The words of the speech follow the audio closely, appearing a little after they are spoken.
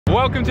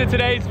Welcome to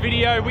today's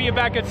video. We are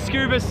back at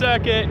Scuba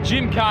Circuit,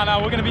 Gymkhana.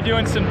 We're going to be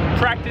doing some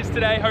practice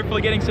today,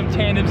 hopefully getting some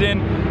tandems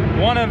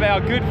in. One of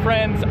our good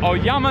friends,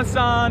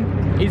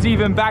 Oyama-san, is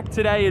even back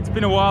today. It's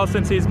been a while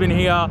since he's been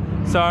here,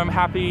 so I'm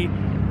happy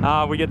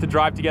we get to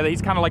drive together.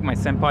 He's kind of like my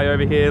senpai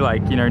over here,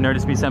 like, you know,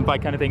 notice me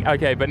senpai kind of thing.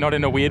 Okay, but not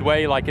in a weird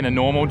way, like in a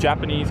normal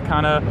Japanese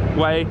kind of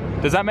way.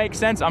 Does that make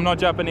sense? I'm not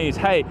Japanese.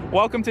 Hey,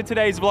 welcome to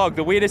today's vlog,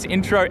 the weirdest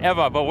intro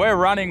ever, but we're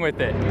running with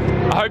it.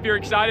 I hope you're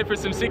excited for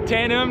some sick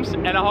tandems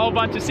and a whole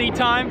bunch of seat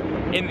time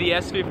in the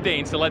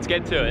S15, so let's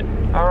get to it.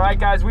 All right,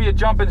 guys, we are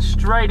jumping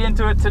straight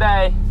into it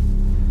today.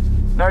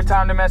 No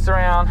time to mess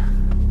around.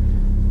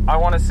 I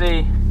want to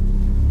see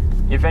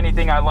if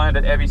anything I learned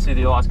at every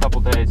city the last couple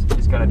days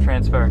is going to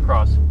transfer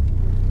across.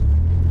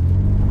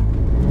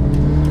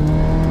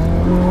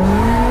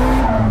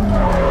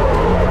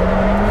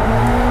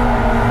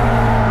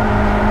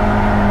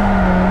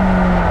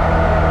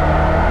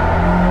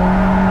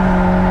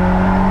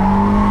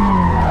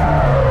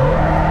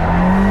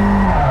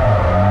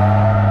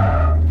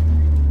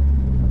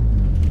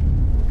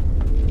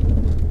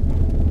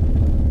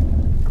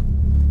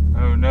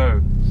 Oh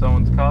no,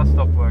 someone's car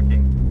stopped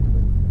working.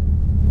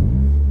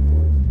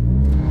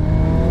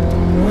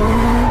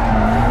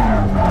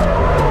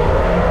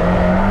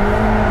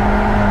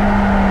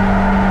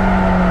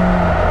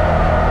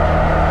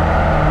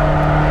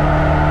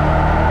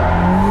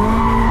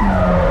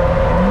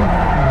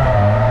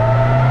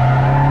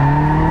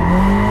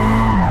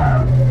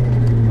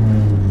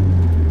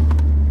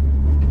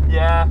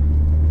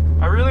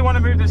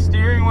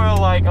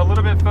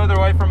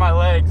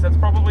 That's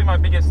probably my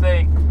biggest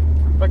thing.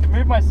 If I could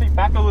move my seat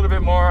back a little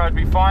bit more, I'd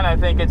be fine. I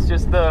think it's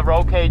just the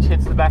roll cage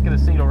hits the back of the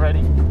seat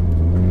already.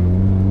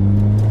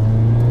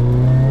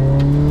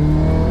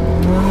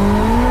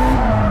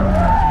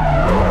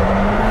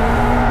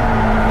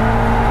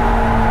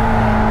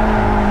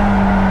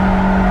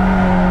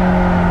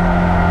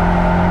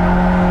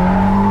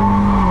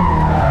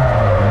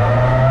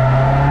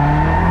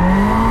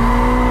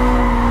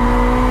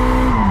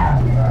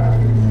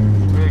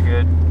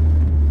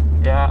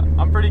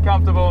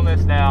 Comfortable in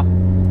this now.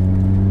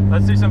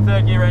 Let's do some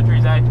third gear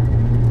entries, eh?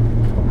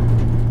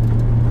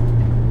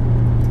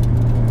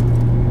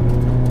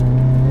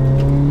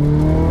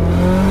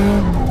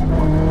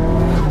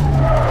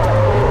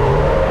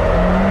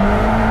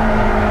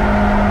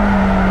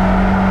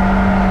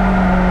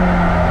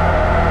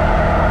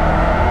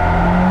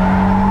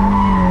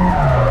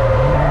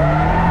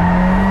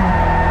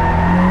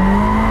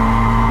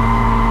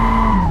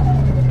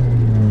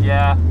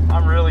 Yeah,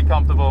 I'm really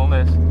comfortable in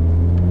this.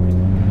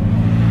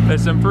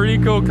 There's some pretty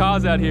cool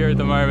cars out here at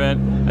the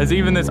moment. There's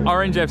even this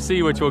orange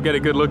FC, which we'll get a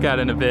good look at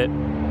in a bit.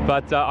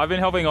 But I've been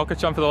helping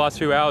Okachan for the last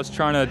few hours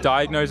trying to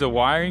diagnose a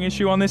wiring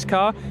issue on this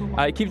car.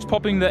 It keeps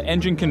popping the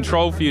engine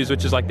control fuse,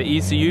 which is like the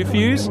ECU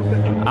fuse.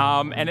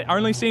 And it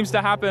only seems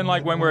to happen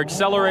like when we're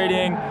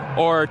accelerating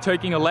or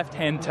taking a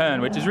left-hand turn,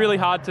 which is really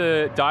hard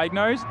to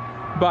diagnose.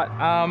 But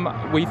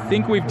we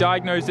think we've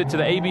diagnosed it to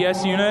the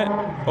ABS unit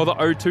or the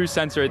O2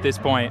 sensor at this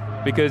point,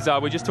 because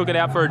we just took it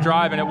out for a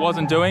drive and it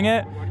wasn't doing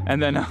it. And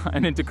then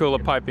an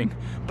intercooler piping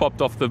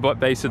popped off the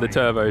base of the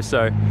turbo.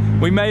 So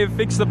we may have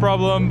fixed the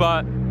problem,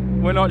 but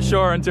we're not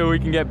sure until we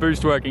can get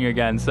boost working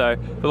again. So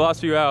the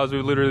last few hours,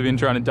 we've literally been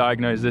trying to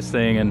diagnose this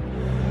thing, and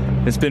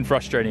it's been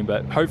frustrating,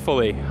 but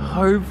hopefully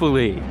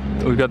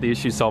we've got the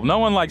issue solved. No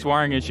one likes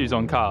wiring issues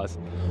on cars.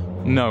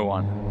 No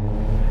one.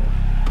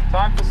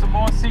 Time for some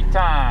more seat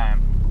time.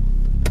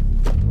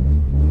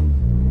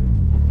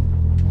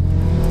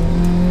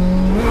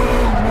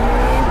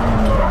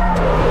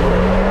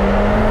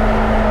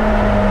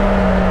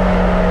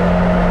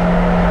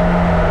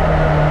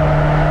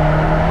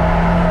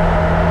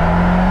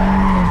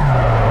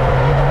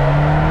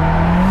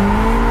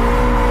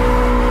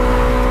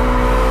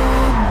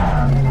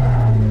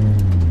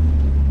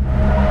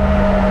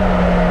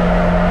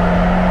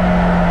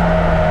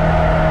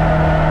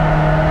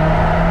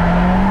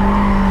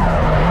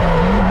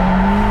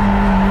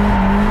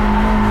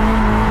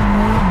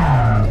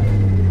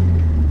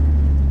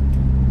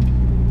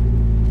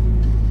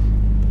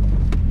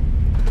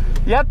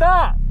やっ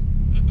た!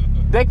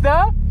でき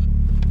た?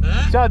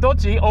じゃあどっ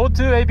ち?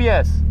 O2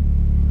 ABS?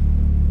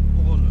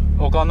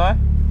 わかんない?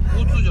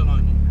 O2 じゃない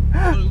の?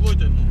 これ動い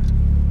てんの?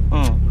 う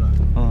ん。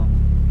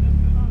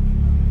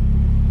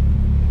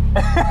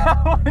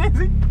What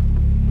is it?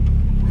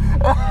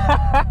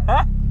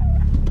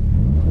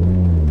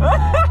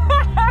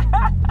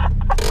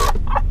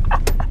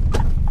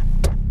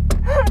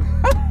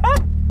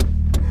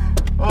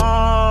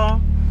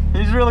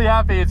 He's really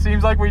happy. It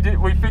seems like we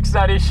fixed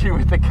that issue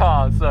with the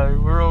car, so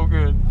we're all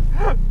good.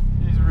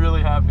 He's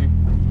really happy.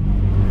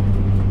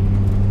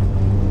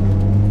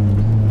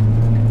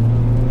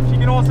 She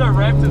can also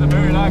rev to the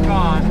moon. I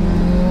can't.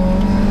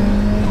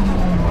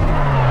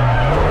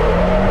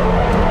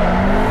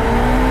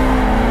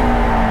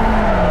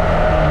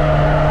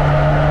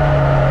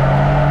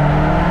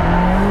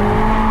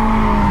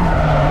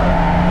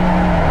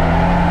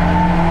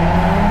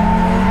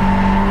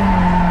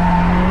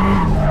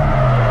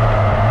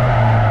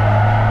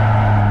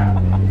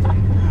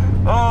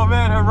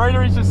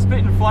 motor is just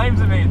spitting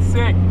flames at me. It's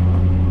sick.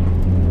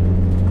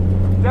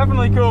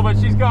 Definitely cool, but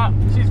she's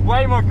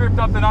way more gripped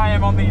up than I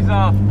am on these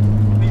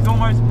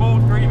almost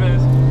bald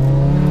grievers.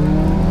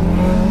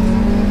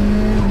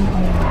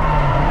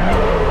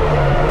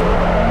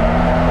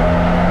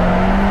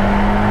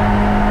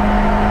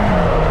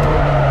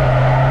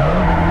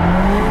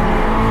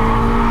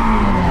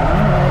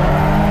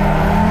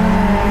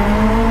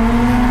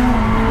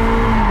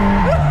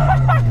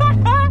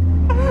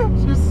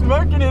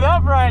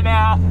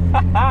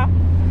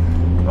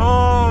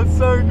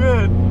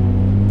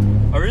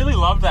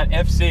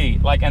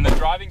 FC, like, and the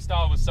driving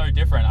style was so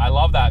different. I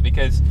love that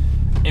because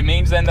it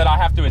means then that I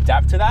have to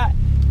adapt to that,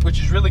 which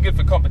is really good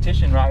for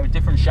competition, right, with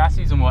different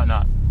chassis and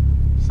whatnot.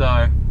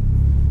 So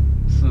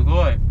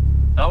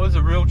that was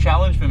a real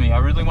challenge for me. I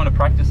really want to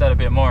practice that a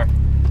bit more.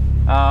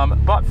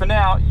 But for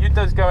now,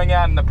 Yuta's going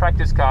out in the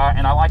practice car,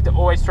 and I like to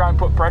always try and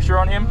put pressure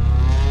on him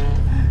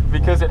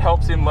because it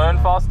helps him learn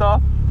faster.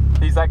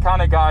 He's that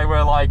kind of guy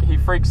where, like, he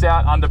freaks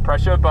out under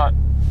pressure, but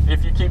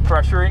if you keep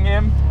pressuring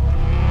him,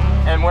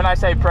 and when I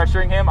say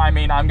pressuring him, I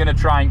mean I'm gonna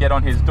try and get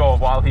on his door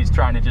while he's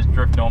trying to just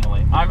drift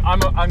normally. I'm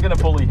gonna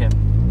bully him,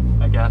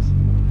 I guess.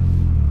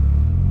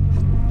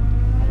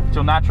 Which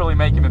will naturally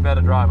make him a better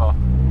driver.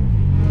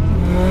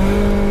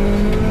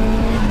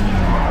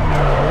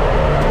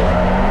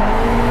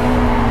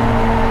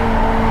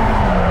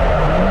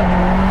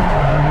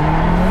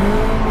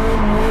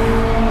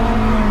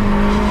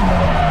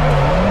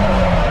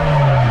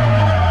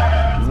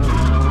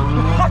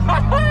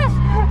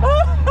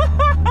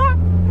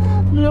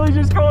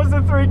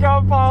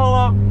 Three-car pile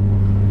up.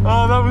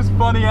 Oh, that was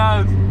funny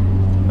as.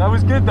 That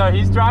was good though.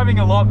 He's driving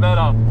a lot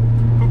better.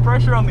 Put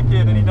pressure on the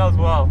kid and he does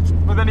well.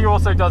 But then he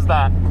also does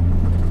that.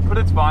 But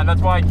it's fine.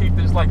 That's why I keep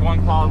just like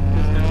one car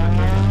distance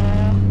between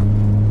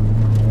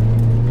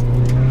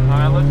them.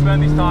 Alright, let's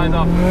burn these tires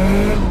up.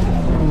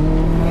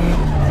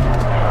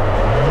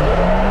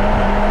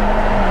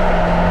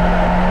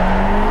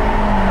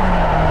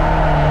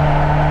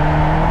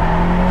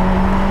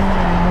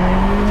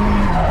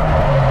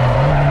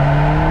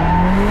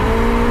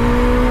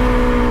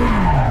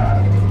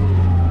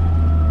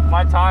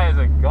 Tires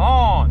are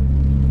gone.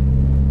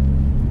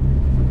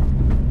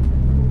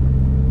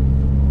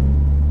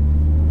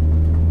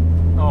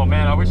 Oh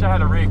man, I wish I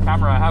had a rear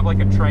camera. I have like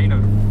a train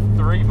of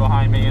 3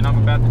 behind me and I'm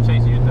about to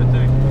chase Yuta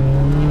too.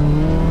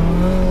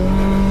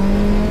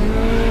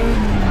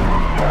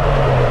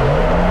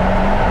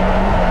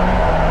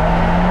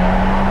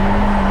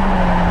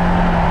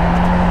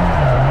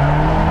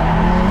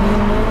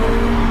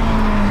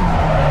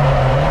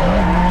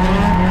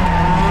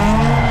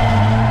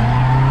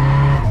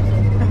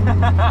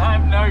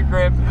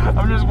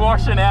 I'm just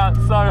washing out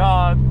so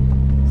hard.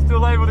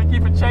 Still able to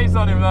keep a chase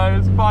on him though,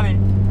 it's funny.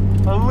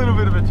 A little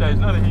bit of a chase,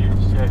 not a huge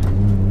chase.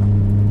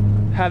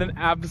 Had an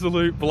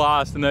absolute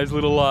blast in those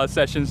little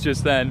sessions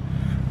just then.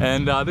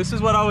 And this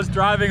is what I was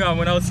driving on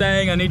when I was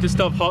saying I need to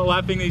stop hot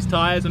lapping these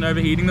tires and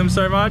overheating them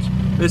so much.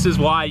 This is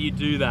why you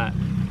do that.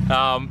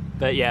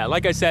 But yeah,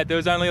 like I said, there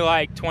was only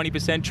like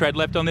 20% tread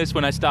left on this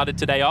when I started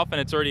today off,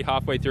 and it's already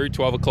halfway through,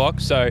 12 o'clock.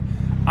 So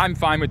I'm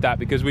fine with that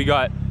because we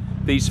got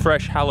these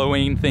fresh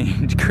Halloween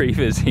themed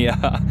grievers here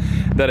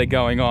that are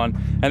going on,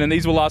 and then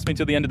these will last me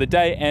till the end of the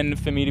day and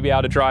for me to be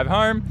able to drive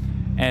home.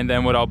 And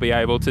then what I'll be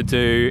able to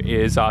do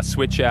is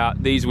switch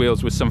out these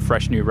wheels with some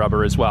fresh new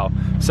rubber as well,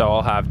 so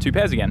I'll have 2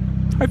 pairs again,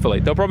 hopefully.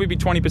 There'll probably be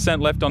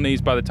 20% left on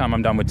these by the time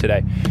I'm done with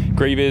today.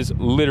 Grievers,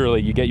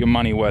 literally you get your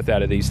money worth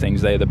out of these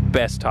things. They're the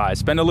best tires.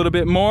 Spend a little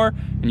bit more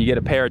and you get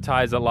a pair of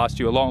tires that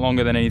last you a lot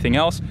longer than anything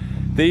else.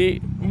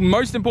 The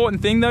most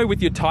important thing though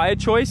with your tire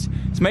choice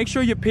is make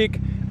sure you pick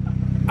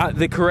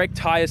the correct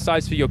tire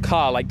size for your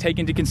car, like take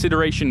into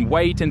consideration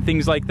weight and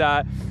things like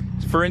that.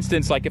 For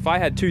instance, like if I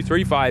had 2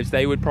 3.5s,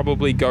 they would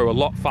probably go a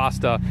lot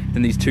faster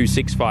than these 2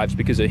 6.5s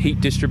because of heat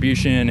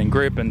distribution and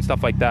grip and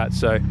stuff like that.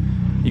 So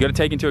you got to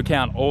take into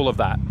account all of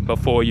that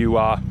before you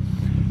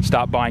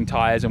start buying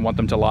tires and want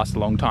them to last a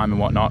long time and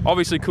whatnot.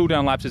 Obviously cool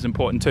down laps is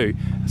important too,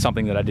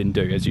 something that I didn't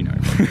do, as you know.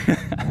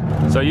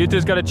 So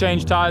Yuta's got to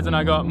change tires and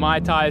I got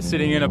my tires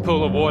sitting in a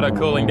pool of water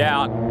cooling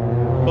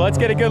down. Well, let's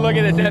get a good look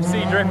at this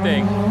FC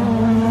drifting.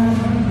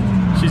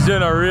 She's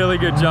doing a really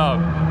good job.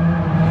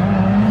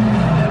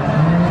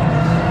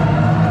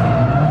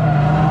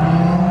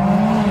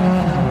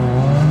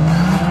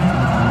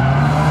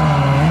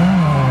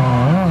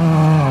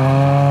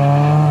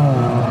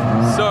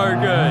 So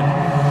good.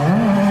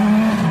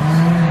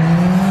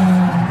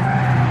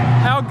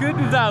 How good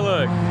does that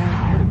look?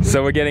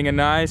 So we're getting a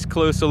nice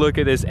closer look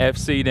at this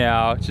FC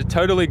now. It's just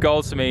totally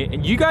goals to me.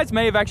 And you guys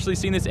may have actually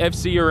seen this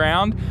FC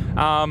around.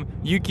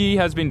 Yuki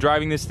has been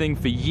driving this thing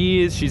for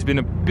years. She's been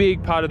a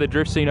big part of the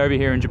drift scene over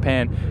here in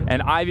Japan.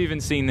 And I've even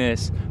seen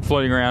this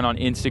floating around on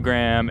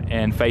Instagram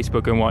and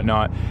Facebook and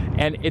whatnot.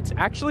 And it's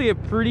actually a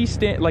pretty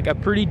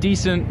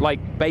decent,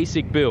 like,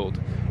 basic build.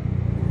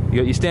 You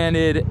got your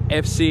standard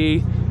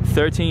FC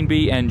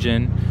 13B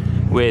engine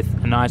with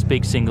a nice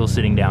big single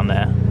sitting down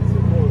there.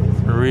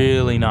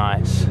 Really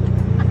nice.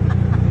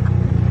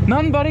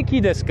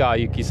 Nanbareki desu ka,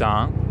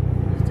 Yuki-san?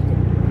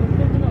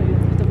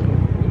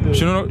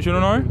 Shouldn't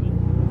know?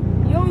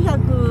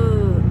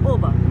 400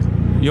 over.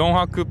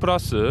 400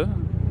 plus,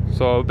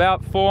 so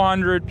about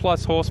 400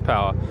 plus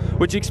horsepower,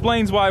 which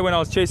explains why when I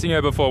was chasing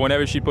her before,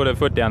 whenever she put her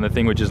foot down, the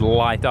thing would just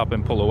light up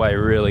and pull away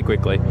really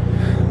quickly.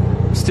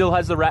 Still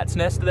has the rat's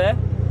nest there,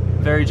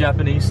 very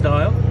Japanese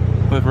style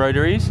with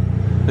rotaries.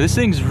 This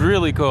thing's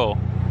really cool.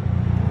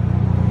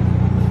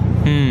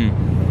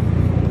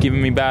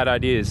 Giving me bad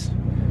ideas.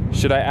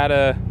 Should I add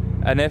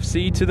an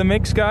FC to the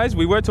mix, guys?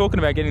 We were talking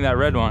about getting that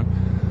red one.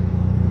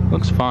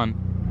 Looks fun.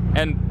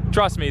 And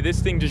trust me,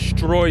 this thing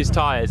destroys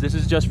tires. This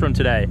is just from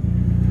today.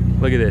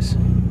 Look at this.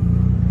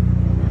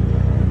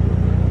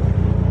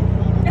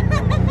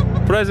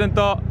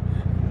 Presento.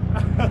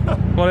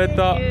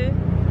 Moretta. Thank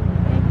you.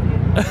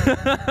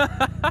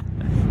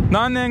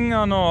 何年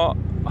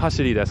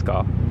走りです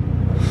か?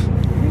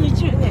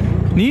 20年.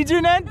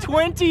 20年?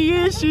 20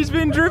 years she's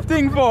been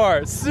drifting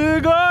for.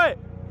 すごい!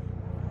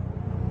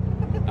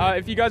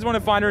 If you guys want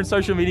to find her on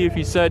social media, if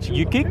you search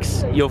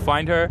Yukix, you'll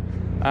find her.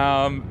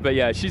 But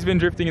yeah, she's been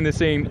drifting in the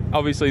scene,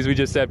 obviously, as we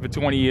just said, for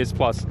 20 years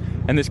plus.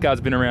 And this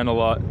car's been around a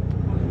lot.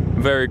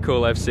 Very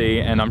cool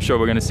FC, and I'm sure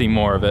we're going to see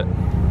more of it.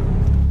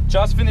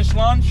 Just finished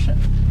lunch,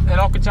 and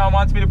Okachan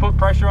wants me to put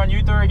pressure on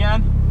Yuta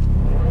again.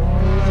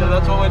 So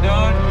that's what we're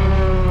doing.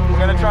 We're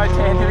going to try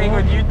tandeming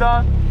with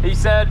Yuta. He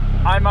said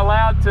I'm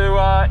allowed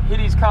to hit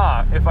his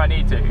car if I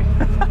need to.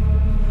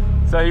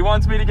 So he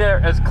wants me to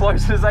get as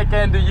close as I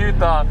can to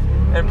Yuta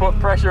and put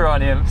pressure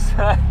on him.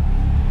 So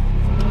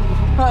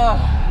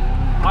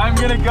I'm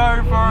gonna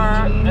go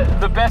for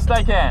the best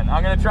I can.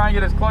 I'm gonna try and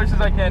get as close as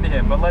I can to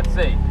him, but let's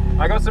see.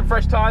 I got some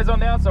fresh tires on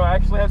now, so I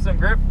actually have some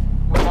grip.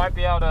 We might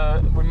be able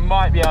to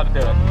do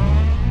it.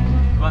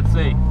 Let's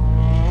see.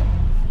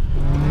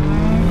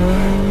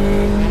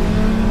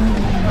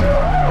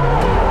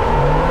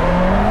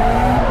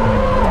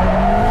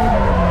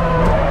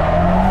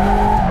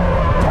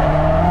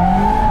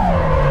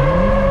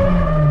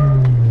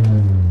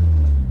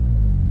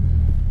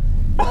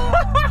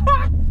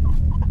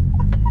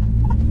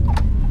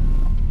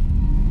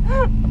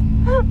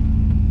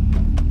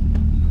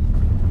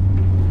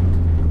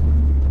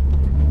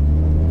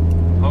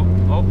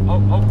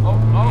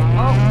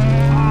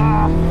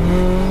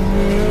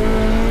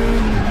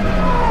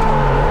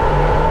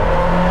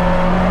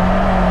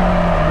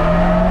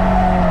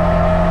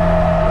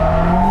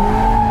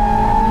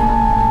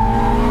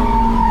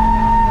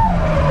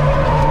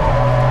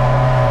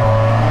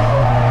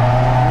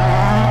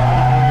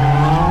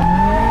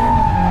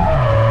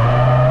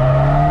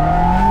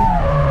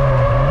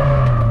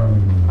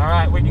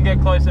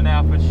 Closer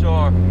now for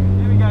sure.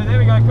 There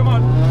we go, come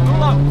on.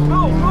 Pull up,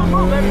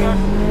 pull, there we go.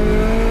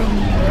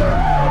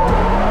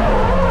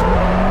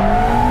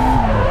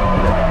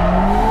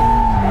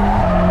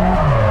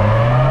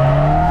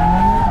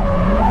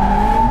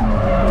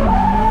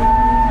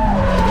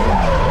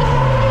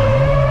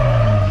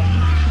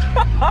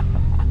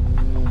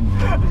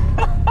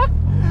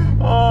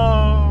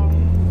 Oh.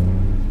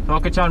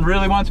 Okachan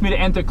really wants me to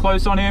enter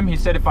close on him. He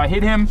said if I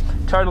hit him,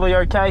 totally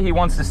okay. He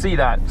wants to see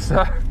that,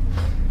 so.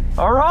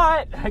 All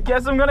right, I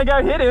guess I'm gonna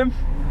go hit him.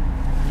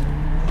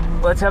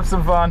 Let's have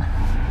some fun. Oh,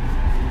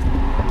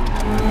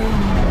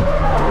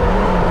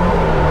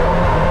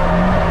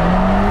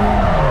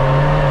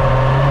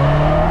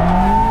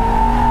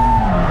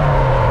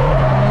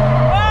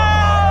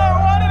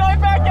 why did I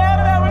back out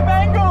of that with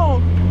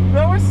angle?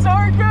 That was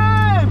so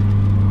good.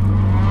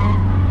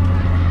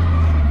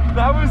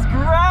 That was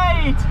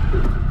great.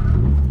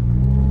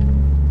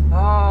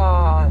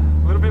 Ah,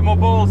 a little bit more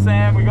ball,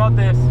 Sam. We got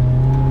this.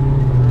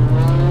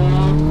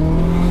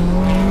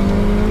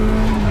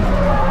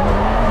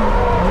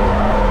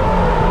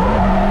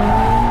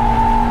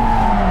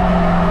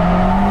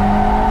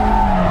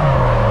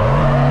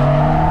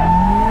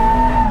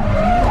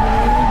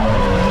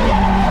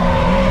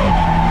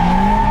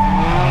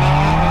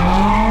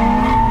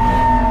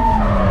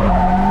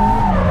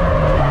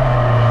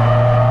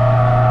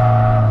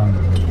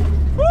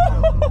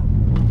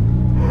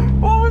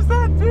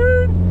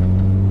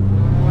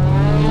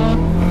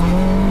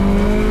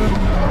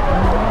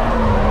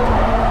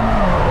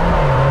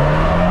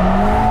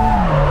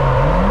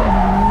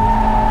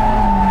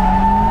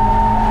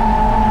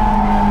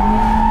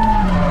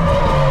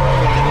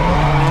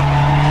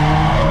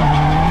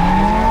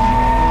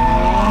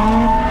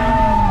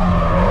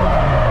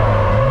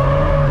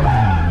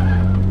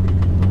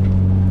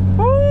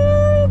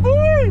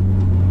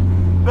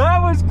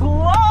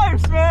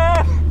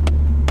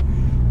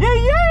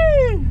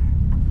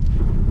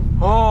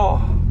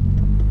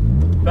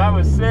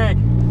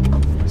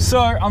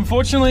 So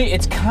unfortunately,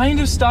 it's kind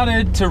of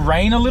started to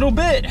rain a little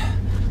bit,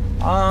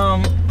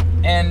 and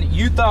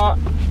Yuta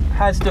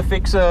has to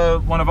fix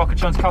one of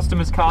Okachan's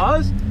customers'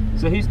 cars,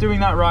 so he's doing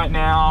that right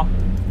now.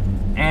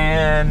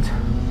 And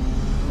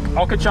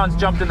Okachan's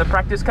jumped in the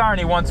practice car, and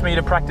he wants me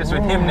to practice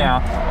with him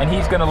now, and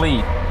he's going to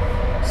lead.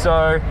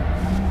 So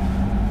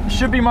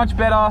should be much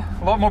better,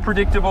 a lot more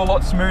predictable, a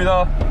lot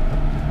smoother.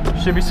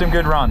 Should be some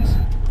good runs.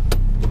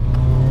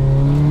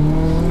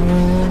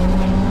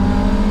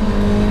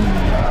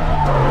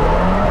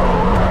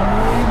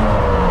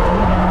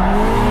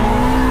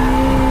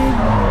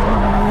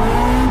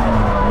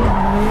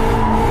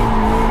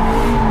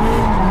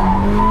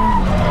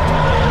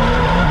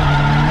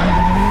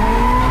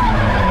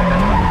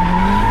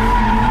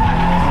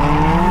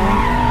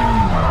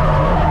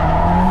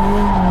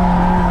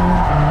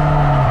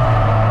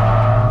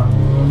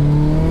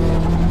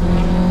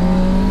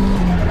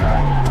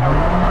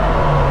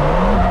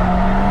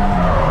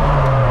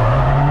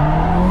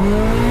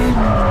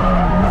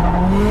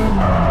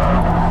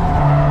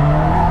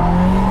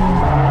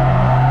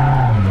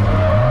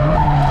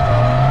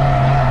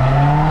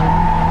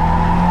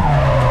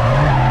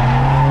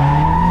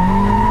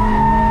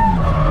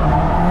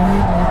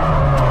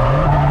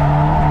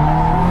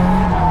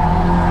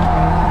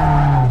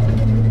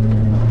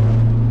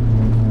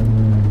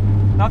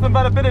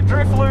 bit of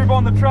drift lube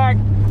on the track.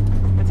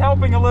 It's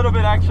helping a little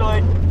bit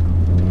actually.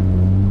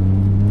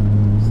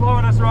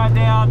 Slowing us right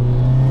down.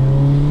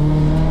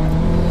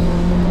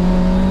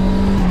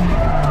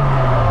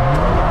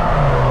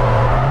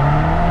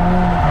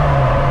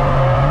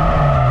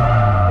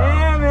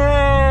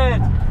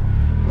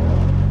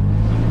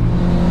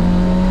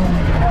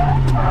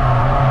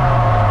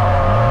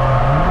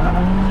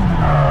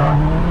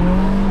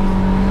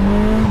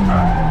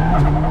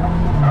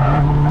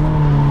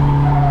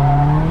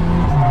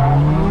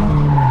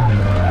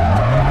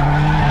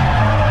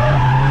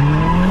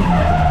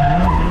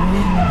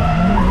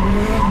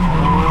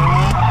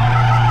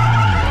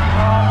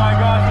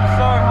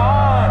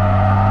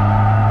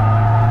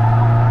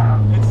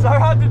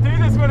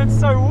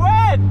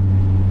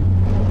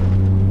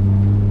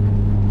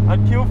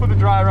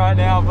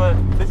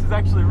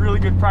 Actually really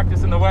good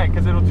practice in the wet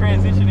because it'll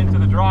transition into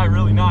the dry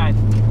really nice.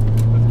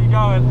 Let's keep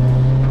going.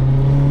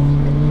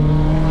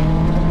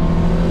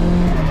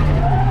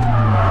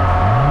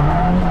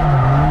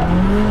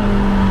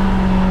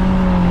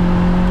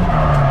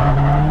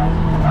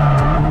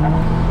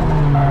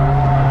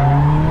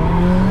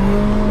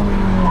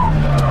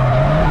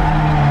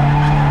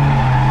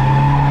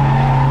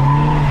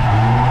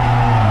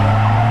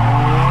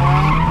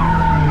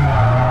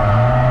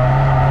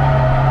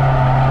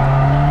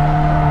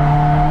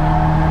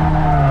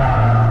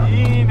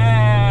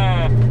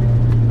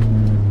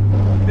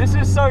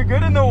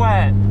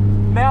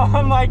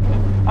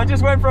 I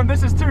just went from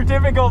this is too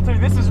difficult to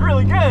this is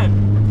really good.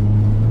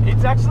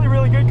 It's actually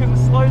really good because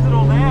it slows it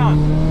all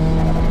down.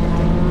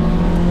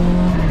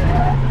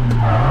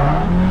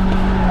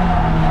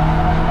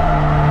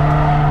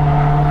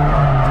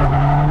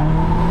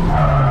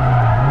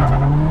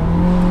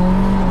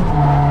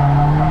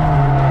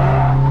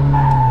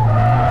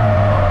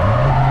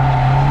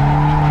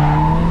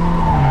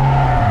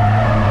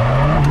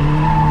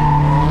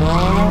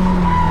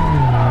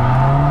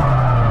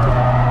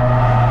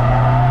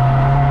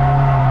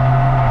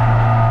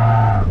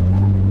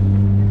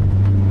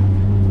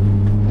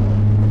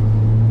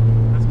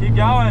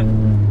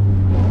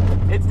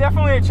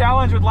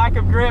 Challenge with lack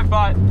of grip,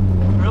 but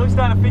I'm really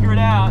starting to figure it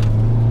out.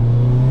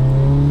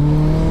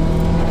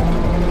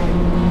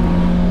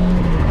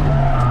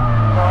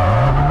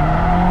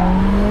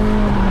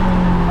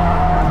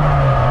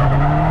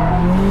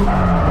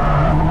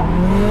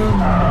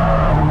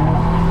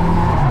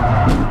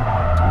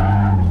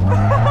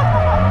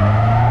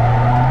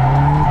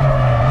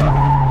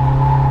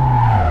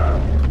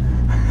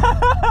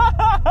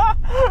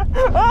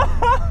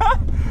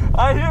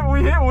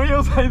 We hit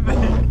wheels, I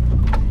think.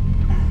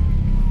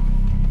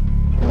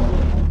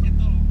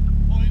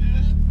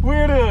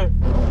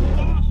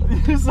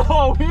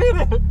 So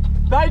weird.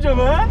 大丈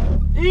夫？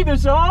いいで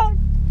しょ？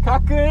か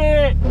っこいい。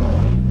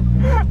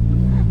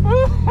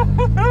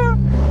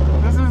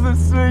This is the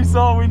sweet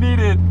song we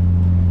needed.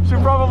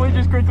 Should probably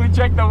just quickly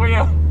check the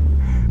wheel.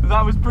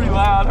 That was pretty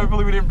loud.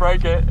 Hopefully we didn't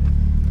break it.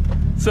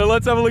 So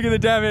let's have a look at the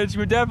damage.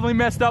 We definitely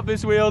messed up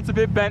this wheel. It's a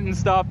bit bent and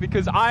stuff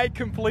because I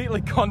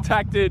completely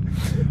contacted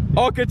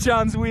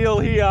Okachan's wheel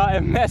here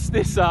and messed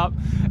this up.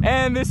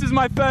 And this is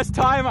my first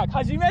tie mark.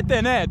 初め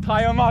てね、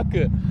タイヤマー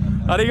ク。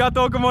ありが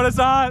とう、小森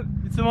さん。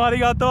いつもあり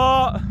がとう。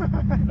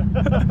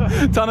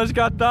楽し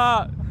かっ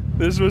た。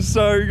This was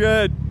so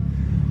good.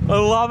 I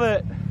love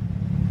it.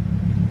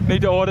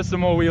 Need to order some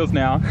more wheels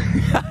now.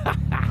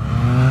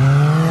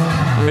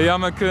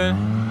 Yoshimura,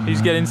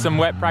 he's getting some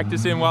wet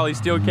practice in while he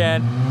still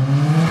can.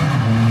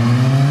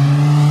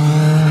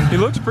 He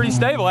looks pretty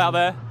stable out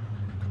there.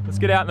 Let's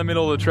get out in the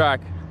middle of the track.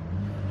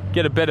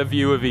 Get a better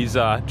view of his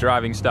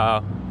driving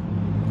style.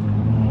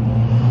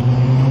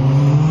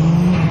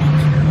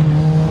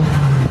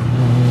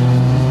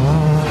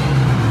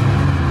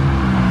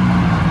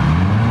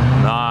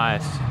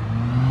 Nice.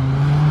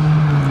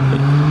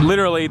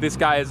 Literally, this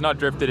guy has not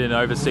drifted in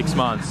over 6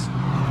 months.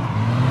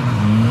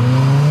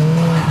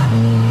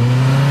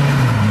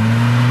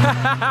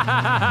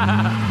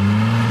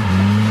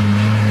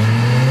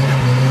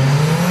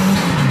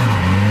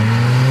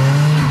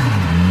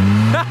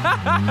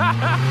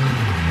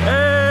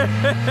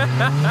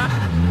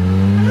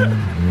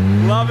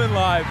 Loving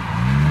life.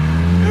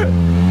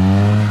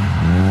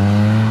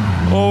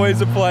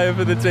 Always a player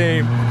for the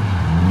team.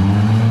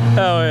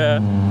 Hell yeah.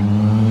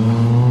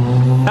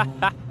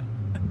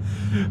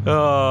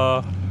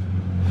 Oh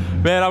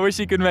man, I wish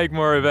he could make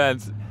more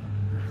events.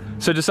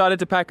 So decided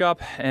to pack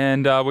up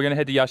and we're gonna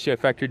head to Yashio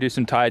factory, do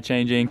some tire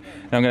changing,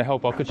 and I'm gonna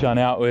help Okachan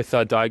out with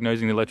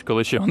diagnosing the electrical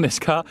issue on this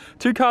car.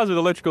 2 cars with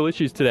electrical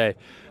issues today.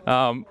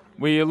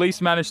 We at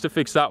least managed to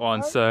fix that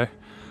one, so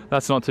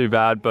that's not too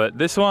bad. But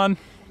this one's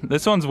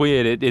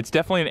weird. It's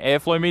definitely an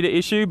airflow meter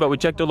issue, but we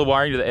checked all the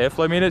wiring to the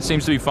airflow meter. It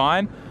seems to be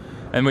fine.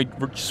 And we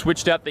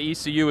switched out the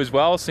ECU as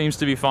well, seems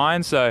to be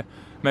fine. So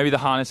maybe the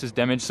harness is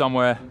damaged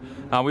somewhere.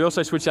 We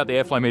also switched out the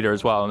airflow meter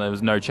as well, and there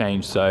was no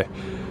change. So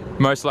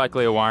most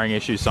likely a wiring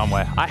issue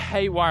somewhere. I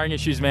hate wiring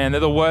issues, man.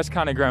 They're the worst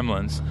kind of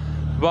gremlins.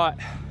 But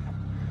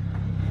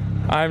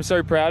I'm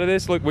so proud of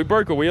this. Look, we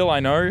broke a wheel,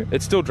 I know.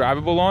 It's still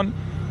drivable on,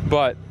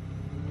 but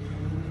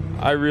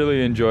I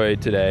really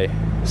enjoyed today.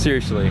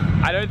 Seriously.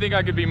 I don't think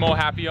I could be more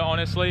happier,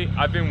 honestly.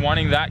 I've been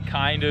wanting that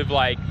kind of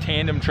like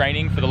tandem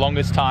training for the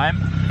longest time.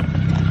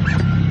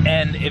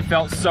 And it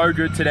felt so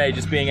good today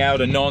just being able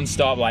to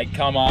non-stop like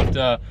come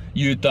after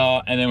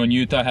Yuta, and then when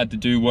Yuta had to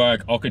do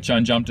work,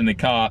 Okachan jumped in the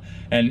car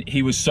and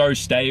he was so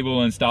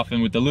stable and stuff,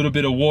 and with a little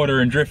bit of water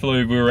and drift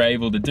fluid we were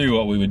able to do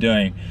what we were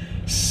doing.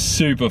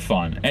 Super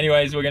fun.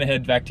 Anyways, we're gonna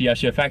head back to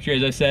Yoshio Factory,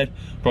 as I said,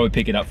 probably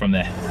pick it up from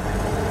there.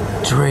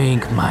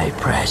 Drink, my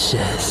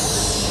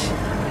precious.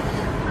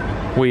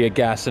 We are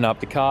gassing up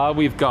the car.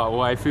 We've got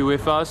Waifu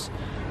with us.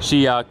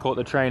 She caught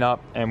the train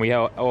up and we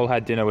all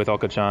had dinner with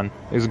Okachan.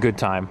 It was a good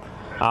time.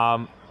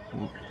 I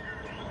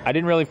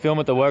didn't really film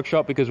at the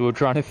workshop because we were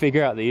trying to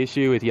figure out the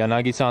issue with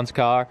Yanagi-san's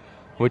car,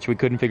 which we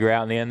couldn't figure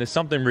out in the end. There's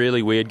something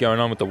really weird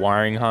going on with the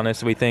wiring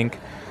harness, we think.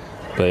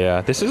 But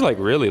yeah, this is like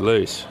really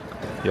loose.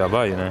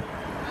 Yaba, you know.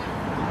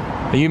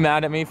 Are you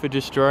mad at me for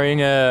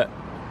destroying a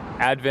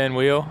Advan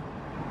wheel?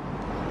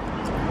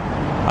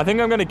 I think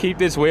I'm gonna keep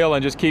this wheel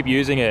and just keep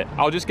using it.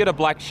 I'll just get a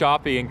black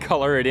Sharpie and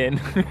color it in.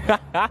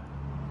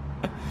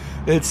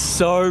 It's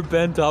so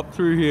bent up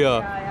through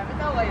here.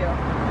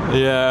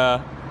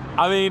 Yeah.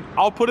 I mean,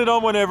 I'll put it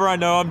on whenever I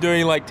know I'm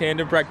doing like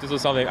tandem practice or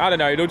something. I don't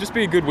know, it'll just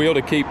be a good wheel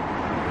to keep.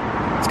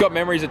 It's got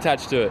memories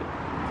attached to it.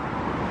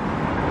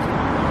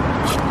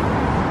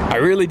 I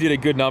really did a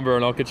good number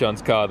on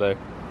Okachan's car though.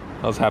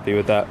 I was happy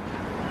with that.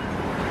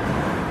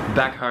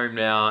 Back home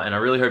now, and I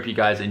really hope you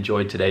guys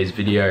enjoyed today's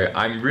video.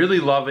 I'm really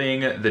loving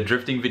the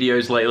drifting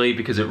videos lately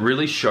because it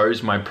really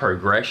shows my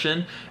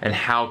progression and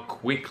how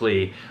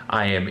quickly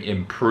I am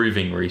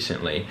improving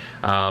recently.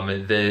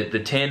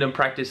 The tandem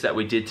practice that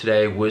we did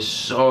today was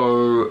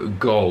so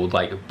gold,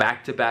 like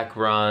back-to-back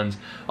runs.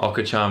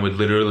 Okachan would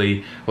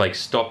literally like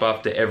stop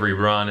after every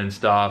run and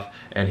stuff,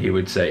 and he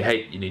would say,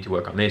 hey, you need to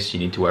work on this, you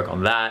need to work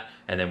on that.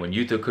 And then when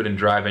Yuta couldn't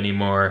drive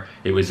anymore,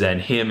 it was then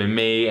him and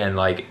me, and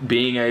like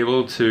being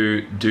able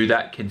to do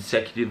that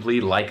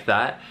consecutively like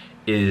that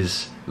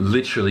is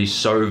literally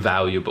so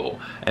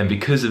valuable. And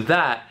because of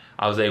that,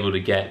 I was able to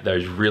get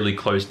those really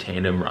close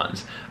tandem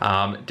runs.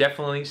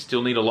 Definitely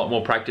still need a lot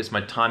more practice.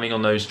 My timing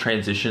on those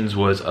transitions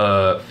was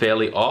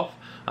fairly off.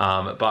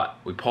 But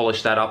we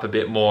polished that up a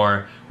bit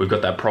more. We've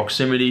got that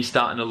proximity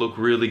starting to look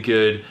really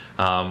good.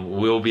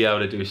 We'll be able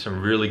to do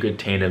some really good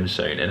tandems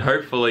soon, and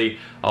hopefully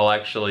I'll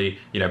actually,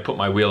 you know, put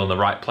my wheel in the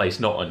right place,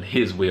 not on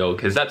his wheel,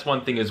 because that's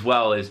one thing as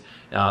well, is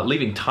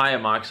leaving tire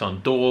marks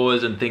on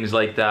doors and things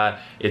like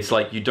that. It's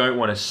like you don't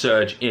want to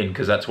surge in,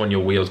 because that's when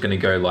your wheel's going to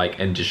go like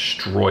and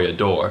destroy a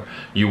door.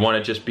 You want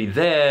to just be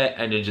there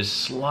and then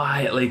just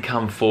slightly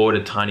come forward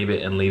a tiny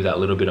bit and leave that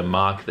little bit of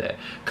mark there,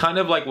 kind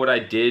of like what I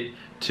did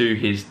to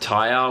his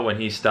tire when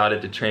he started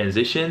to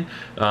transition,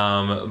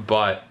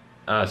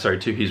 sorry,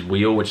 to his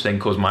wheel, which then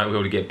caused my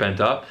wheel to get bent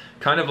up,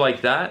 kind of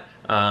like that.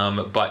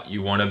 But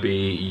you want to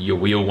be, your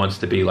wheel wants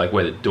to be like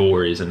where the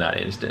door is in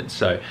that instance.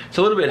 So it's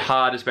a little bit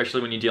hard,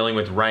 especially when you're dealing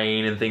with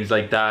rain and things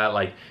like that,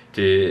 like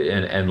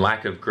and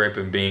lack of grip,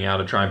 and being able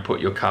to try and put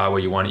your car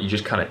where you want it. You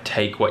just kind of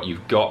take what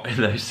you've got in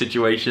those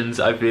situations,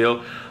 I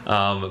feel.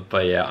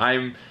 But yeah,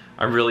 I'm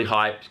really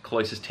hyped.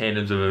 Closest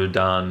tandems I've ever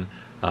done.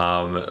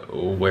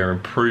 We're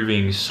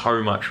improving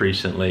so much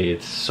recently.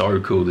 It's so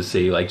cool to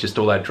see, like, just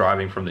all that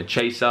driving from the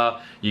chaser.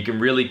 You can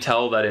really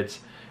tell that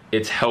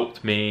it's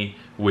helped me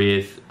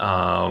with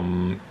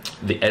the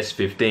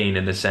S15,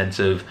 in the sense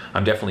of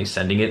I'm definitely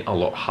sending it a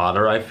lot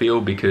harder, I feel,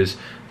 because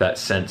that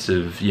sense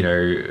of, you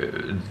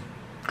know,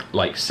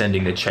 like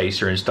sending the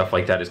chaser and stuff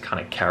like that is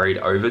kind of carried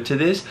over to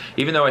this,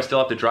 even though I still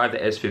have to drive the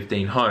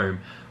S15 home.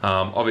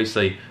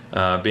 Obviously,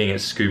 being at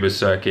Scuba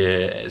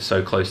Circuit,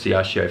 so close to the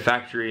Yoshio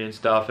Factory and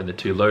stuff, and the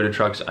 2 loader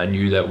trucks, I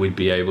knew that we'd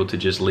be able to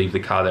just leave the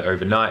car there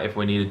overnight if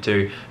we needed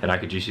to, and I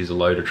could just use a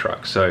loader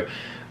truck. So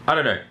I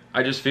don't know,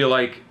 I just feel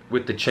like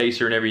with the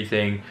chaser and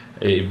everything,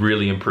 it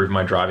really improved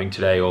my driving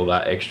today, all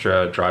that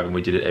extra driving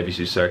we did at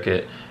Ebisu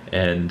Circuit,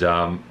 and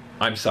I'm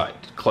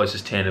psyched.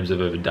 Closest tandems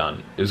I've ever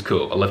done. It was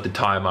cool. I left a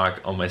tire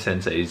mark on my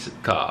sensei's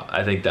car.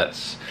 I think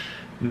that's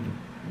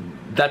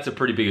a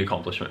pretty big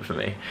accomplishment for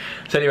me.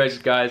 So anyways,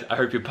 guys, I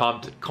hope you're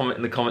pumped. Comment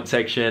in the comment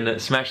section,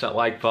 smash that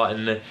like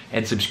button,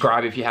 and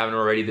subscribe if you haven't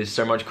already. There's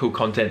so much cool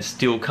content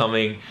still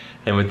coming.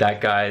 And with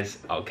that, guys,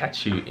 I'll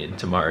catch you in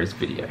tomorrow's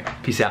video.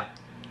 Peace out.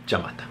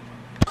 Jamata.